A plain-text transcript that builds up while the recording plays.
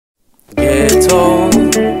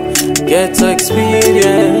Ghetto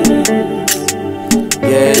experience,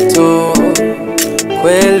 ghetto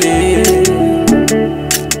kweli,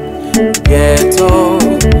 ghetto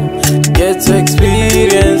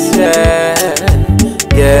experience, yeah.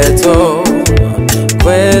 Ghetto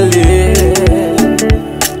kweli,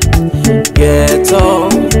 ghetto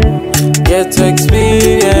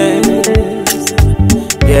experience,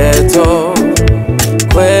 ghetto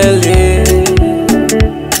kweli,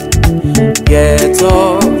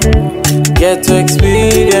 ghetto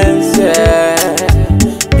experience, yeah.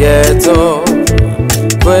 Ghetto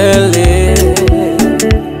kweli,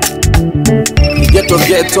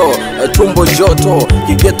 ghetto tumbo joto,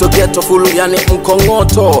 ghetto fulu yani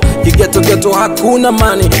mkongoto, ghetto hakuna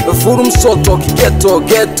mani furu msoto,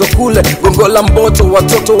 ghetto kule gongo la mboto,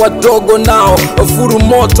 watoto wadogo nao furu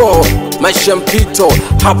moto, maisha mpito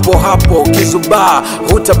hapo kizubaa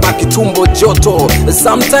hutabaki tumbo joto.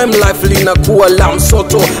 Sometime life linakuwa la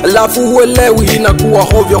msoto, alafu uelewi inakuwa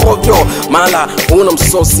hovyo mala una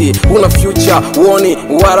msosi, una future uoni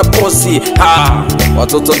wala posi,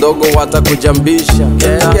 watoto dogo watakujambisha.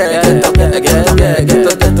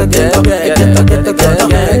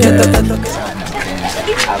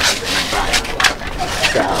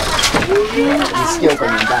 Nisikia uko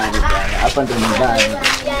nyumbani bwana. Hapa ndo nyumbani.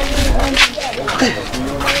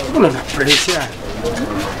 Kuna na pressure.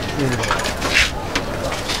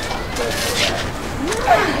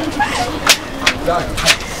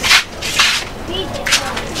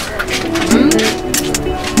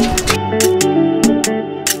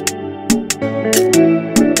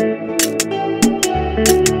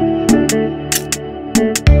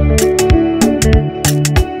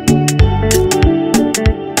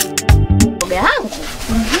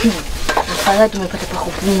 Tumepata pa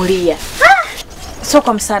kupumulia. Sio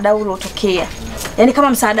kwa msaada ule utokea. Yaani kama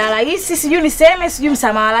msaada rahisi, sijui niseme, sijui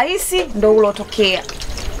msamaha rahisi ndio ule utokea.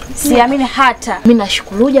 Siamini hata. Mimi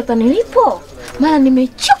nashukuru hapa nilipo. Maana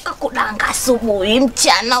nimechoka kudanga asubuhi,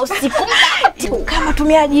 mchana, usiku mzima. Kama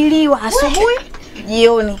tumeajiriwa asubuhi,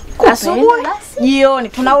 jioni. Asubuhi, jioni.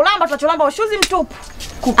 Tunaulamba tunacholamba ushuzi mtupu.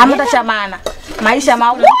 Amata cha maana. Maisha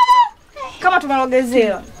magumu. Kama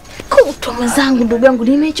tumelogezewa. Kuto mwenzangu, ndugu yangu,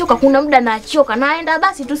 nimechoka. Kuna muda nachoka, naenda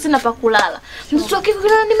basi tu sina pa kulala. Mtoto wake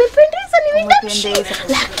kuna nimependeza,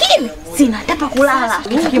 lakini sina hata pa kulala.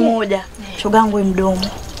 Kitu kimoja, Gangwe mdomo.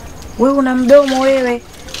 Wewe una mdomo wewe.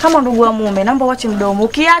 Kama ndugu wa mume, naomba uache mdomo.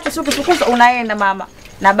 Ukiacha sio kitukuza unaenda mama.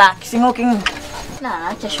 Na baki singoki. Na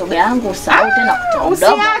acha shoga yangu usahau tena kutoa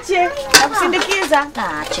mdomo. Usiache, nakusindikiza.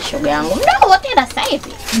 Na acha shoga yangu. Ndio tena sasa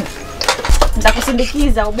hivi.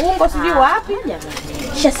 Nitakusindikiza Ubungo sijui wapi.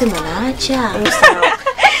 Kisha sema naacha.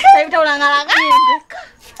 Sasa hivi unang'ala gani?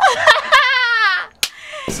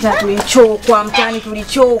 Sasa tulichokwa mtani,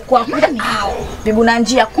 tulichokwa bibu na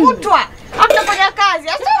njia kutwa. Hatafanya kazi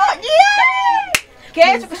asubuhi.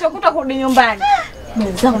 Kesho kishokutwa kurudi nyumbani.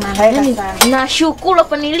 Mwenzangu na shukuru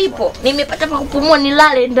hapa nilipo. Nimepata pa kupumua,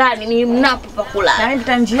 nilale ndani, ni mnapo pa kulala. Na mimi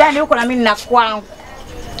nitanjiani huko na mimi nina kwangu.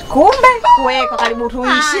 Kumbe kuweka karibu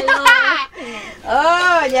tuishi.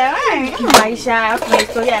 Oh, jamani, maisha tuna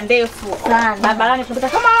historia ndefu sana. Barabarani tunapita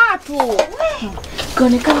kama watu.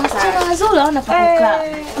 Kuonekana wasichana wazuri hawana pa kukaa.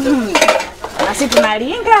 Na sisi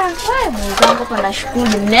tunalinga. Mwenzangu hapa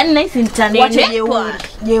nashukuru. Nani na hizi nitanene.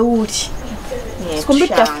 Jeuri. Sikumbi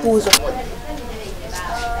tutafukuzwa.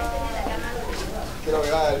 Kila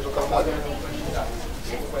wilaya ilitoka moja.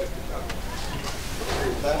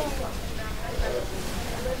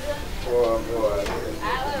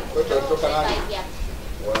 Kwa kutoka nani?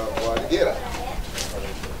 Wa Ligera.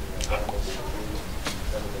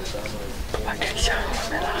 Akisha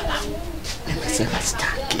amelala. Nimesema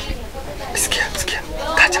sitaki. Sikia.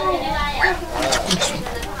 Kacha. Wewe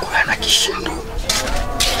ana kishindo.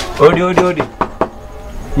 Odi.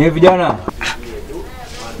 Ni vijana.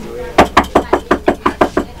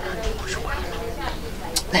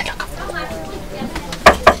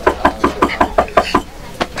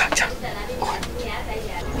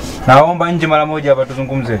 Naomba nje mara moja hapa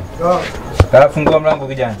tuzungumze. Alafu fungua mlango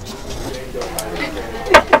kijana.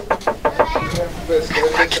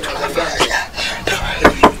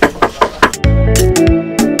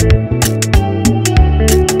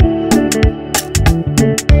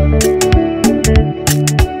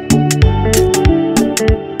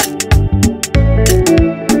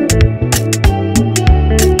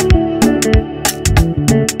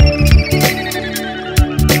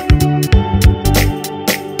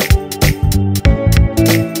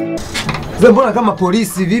 Mbona kama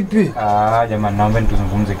polisi vipi? Jamani, naomba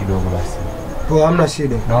tuzungumze kidogo basi. Poa, hamna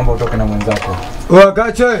shida. Naomba utoke na mwenzako.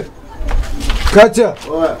 Kacha. Kacha.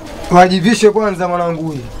 Wajivishe kwanza mwanangu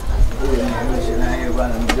huyu.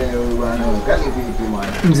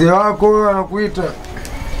 Mzee wako huyo anakuita.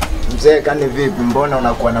 Mzee kani vipi? Mbona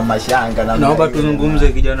unakuwa na mashanga na naomba tuzungumze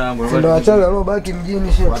kijana wangu. Ndio wachawi waliobaki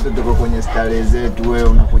mjini shehe. watu tuko kwenye starehe zetu, wewe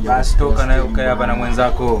unakuja. Basi toka naye ukae hapa na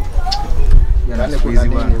mwenzako. Yaani kuna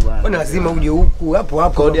nini bwana? Bwana lazima uje huku hapo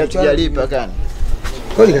hapo. Kodi hatujalipa kani?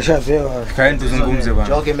 Kodi kashapewa. Kaeni tuzungumze bwana.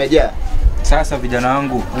 Choke imejaa. Sasa vijana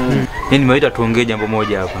wangu, mimi nimeita tuongee jambo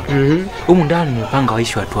moja hapa. Humu ndani nimepanga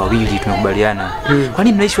waishi watu wawili tumekubaliana. Kwa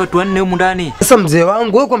nini mnaishi watu wanne humu ndani? Sasa mzee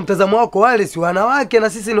wangu, wewe kwa mtazamo wako wale si wanawake na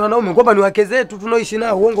sisi ni wanaume, kwamba ni wake zetu tunaoishi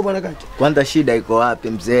nao. Uongo bwana kati. Kwanza shida iko wapi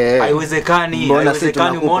mzee? Haiwezekani.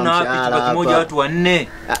 Haiwezekani. Umeona wapi chumba kimoja watu wanne?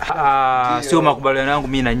 Sio makubaliano yangu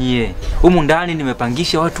mimi na nyie. Humu ndani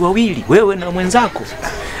nimepangisha watu wawili, wewe na mwenzako.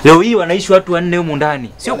 Leo hii wanaishi watu wanne humu ndani.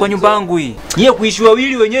 Sio kwa nyumba yangu hii. Nyie kuishi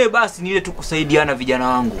wawili wenyewe basi ni ile tu kusaidiana vijana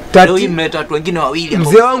wangu. Leo hii mmeleta watu wengine wawili.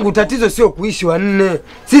 Mzee wangu, tatizo sio kuishi wanne.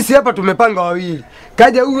 Sisi hapa tumepanga wawili.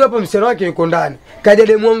 Kaja huyu hapa msichana wake yuko ndani. Kaja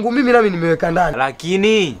demu wangu mimi nami nimeweka ndani.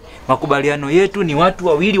 Lakini makubaliano yetu ni watu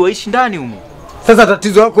wawili waishi ndani humu. Sasa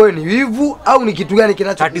tatizo lako wewe ni wivu au ni kitu gani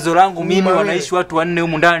kinacho? Tatizo langu mimi wanaishi watu wanne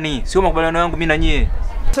humu ndani. Sio makubaliano yangu mimi na nyie.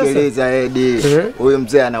 Sikiliza Edi, huyu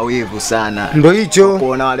mzee ana wivu sana. Ndio hicho.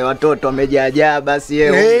 Kuona wale watoto wamejaa basi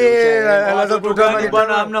yeye. Anaanza kutoka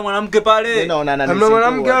bwana, hamna mwanamke pale. Hamna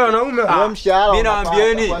mwanamke wala wanaume. Mshahara. Mimi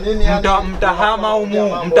naambieni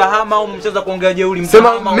mtahama humu mcheza kuongea jeuri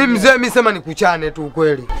mtahama. Sema mimi mzee, mimi sema nikuchane tu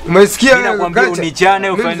ukweli. Umesikia? Mimi nakwambia unichane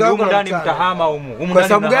ufanye humu ndani mtahama humu. Humu kwa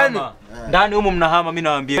sababu gani? Ndani humu mnahama, mimi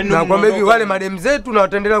nawaambia. Nakwambia hivi wale madem zetu na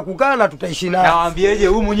wataendelea kukaa na tutaishi nao. Nawaambieje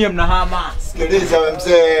humu mwenyewe mnahama. Sikiliza wewe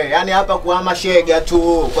mzee, yani hapa kuhama shega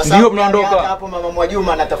tu. Kwa sababu ndio mnaondoka. Hapo mama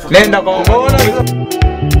Mwajuma anatafuta. Nenda kwa umeona.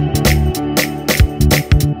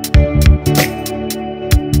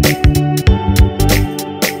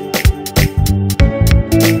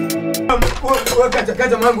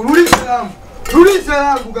 Kaja mwanangu, rudisha langu. Rudisha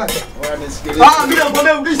langu kaka. Wewe nisikilize. Mimi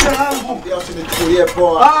nakwambia rudisha langu. Pia usinichukulie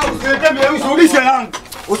poa. Usilete mimi rudisha langu.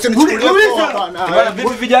 Usinichukulie poa bwana. Bwana vipi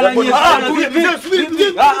vijana nyinyi?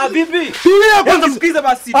 Vipi? Tulia kwanza, msikize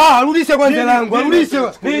basi. Rudisha kwanza langu.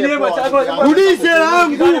 Rudisha. Rudisha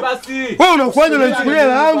langu. Wewe unakuja unanichukulia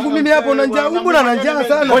langu mimi hapo na njaa, mbona na njaa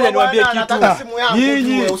sana. Ngoja niwaambie kitu.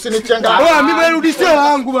 Nyinyi usinichanganye. Wewe mimi rudisha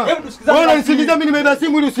langu bwana. Wewe unanisikiliza mimi nimebeba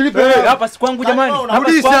simu ili usilipe. Hapa si kwangu jamani.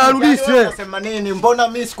 Rudisha. Unasema nini? Mbona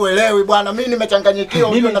mimi sikuelewi bwana? Mimi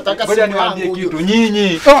nimechanganyikiwa, mimi nataka simu yangu. Ngoja niwaambie kitu.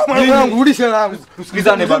 Nyinyi. Mwanangu rudisha langu.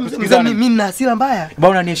 Tusikizane bado, tusikizane. Mimi nina hasira mbaya.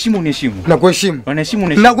 Bwana unaniheshimu, uniheshimu. Nakuheshimu. Unaniheshimu,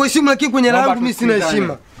 nakuheshimu, lakini kwenye langu mimi sina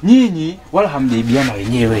heshima. Nyinyi wala hamjaibiana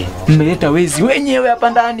wenyewe. Mmeleta wezi wenyewe hapa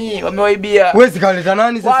ndani, wamewaibia. Wezi kaleta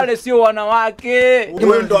nani sasa? Wale sio wanawake.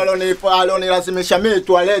 Wewe ndo alonilazimisha mimi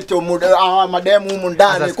tualete mademu humu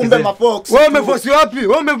ndani. Kumbe mafox. Wewe umefosi wapi?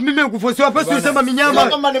 Wewe mimi kufosi wapi? Sio sema minyama.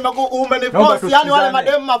 Kama umenifosi, yani wale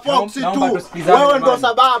mademu mafox tu. Wewe ndo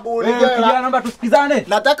sababu ni kijana, naomba tusikizane.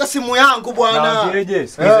 Nataka simu yangu bwana.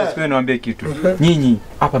 Sikiliza niwaambie kitu. Nyinyi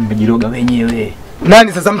hapa mmejiroga wenyewe.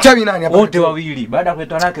 Nani sasa mchawi nani hapa? Wote wawili. Baada ya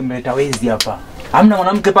kuleta wanawake mmeleta wezi hapa. Hamna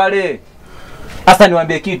mwanamke pale. Sasa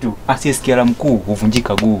niwaambie kitu, asiyesikia la mkuu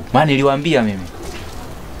huvunjika guu. Maana niliwaambia mimi.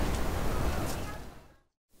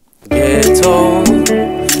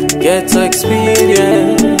 Ghetto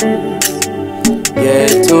experience.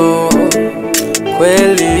 Ghetto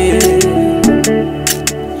kweli.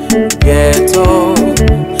 Ghetto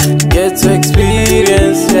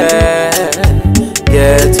experience. Yeah.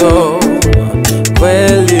 Ghetto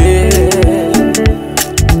kweli.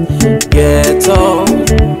 Ghetto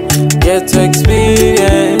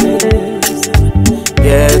experience.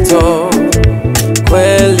 Ghetto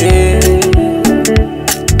kweli.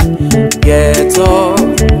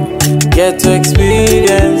 Ghetto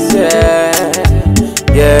experience. Yeah.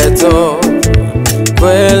 Ghetto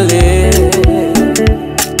kweli.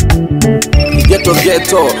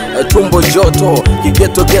 Ghetto tumbo joto,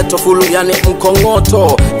 ghetto fulu yani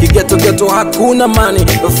mkongoto, ghetto hakuna mani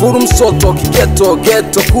furu msoto,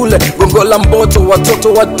 ghetto kule gongo la mboto,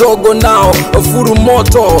 watoto wadogo nao furu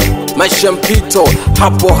moto, maisha mpito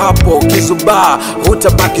hapo kizubaa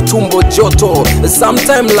hutabaki tumbo joto.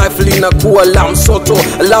 Sometime life linakuwa la msoto,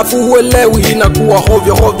 alafu uelewi inakuwa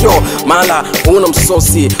hovyo, mala una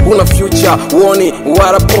msosi, una future, uoni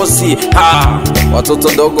waraposi.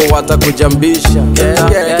 Watoto dogo watakujambisha.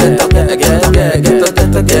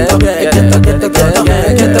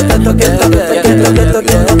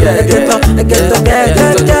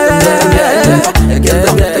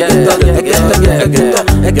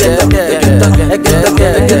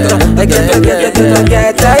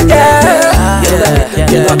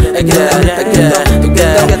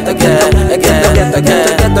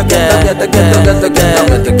 ghetto, ghetto, ghetto, ghetto,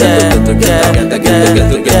 ghetto, ghetto, ghetto,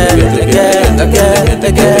 ghetto, ghetto, ghetto, ghetto,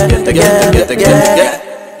 ghetto, ghetto, ghetto, ghetto,